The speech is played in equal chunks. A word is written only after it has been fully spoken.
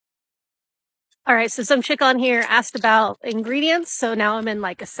All right, so some chick on here asked about ingredients, so now I'm in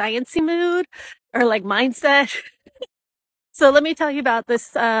like a sciencey mood or like mindset. So let me tell you about this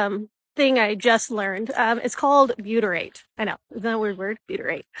thing I just learned. It's called butyrate. I know, isn't that a weird word?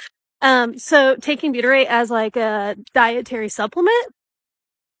 Butyrate. So taking butyrate as like a dietary supplement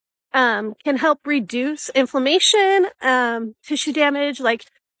can help reduce inflammation, tissue damage, like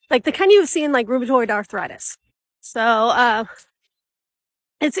the kind you've seen like rheumatoid arthritis. So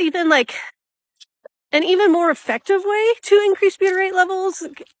it's even like an even more effective way to increase butyrate levels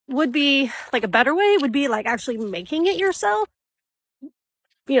would be like a better way would be like actually making it yourself,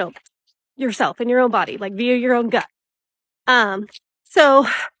 you know, yourself in your own body, like via your own gut. Um, so,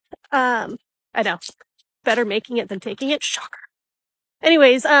 I know, better making it than taking it. Shocker.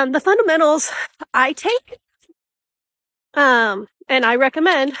 Anyways, the fundamentals I take, and I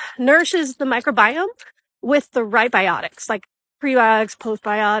recommend nourishes the microbiome with the right biotics, like prebiotics,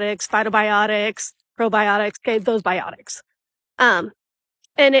 postbiotics, phytobiotics, probiotics, okay, those biotics. And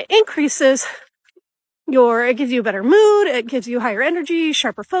it increases it gives you a better mood, it gives you higher energy,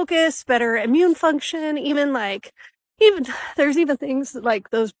 sharper focus, better immune function, there's even things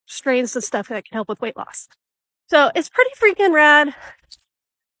like those strains of stuff that can help with weight loss. So it's pretty freaking rad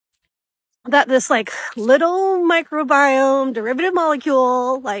that this like little microbiome derivative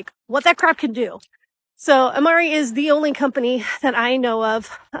molecule, like what that crap can do. So Amari is the only company that I know of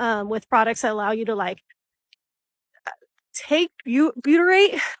with products that allow you to like take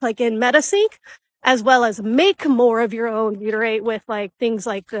butyrate like in Metasync, as well as make more of your own butyrate with like things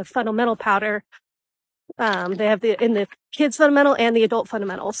like the fundamental powder. They have in the kids fundamental and the adult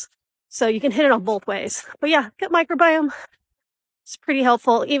fundamentals. So you can hit it on both ways. But yeah, gut microbiome is pretty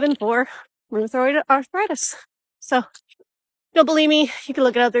helpful even for rheumatoid arthritis. So don't believe me, you can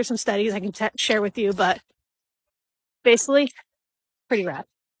look it up. There's some studies I can share with you, but basically pretty rad.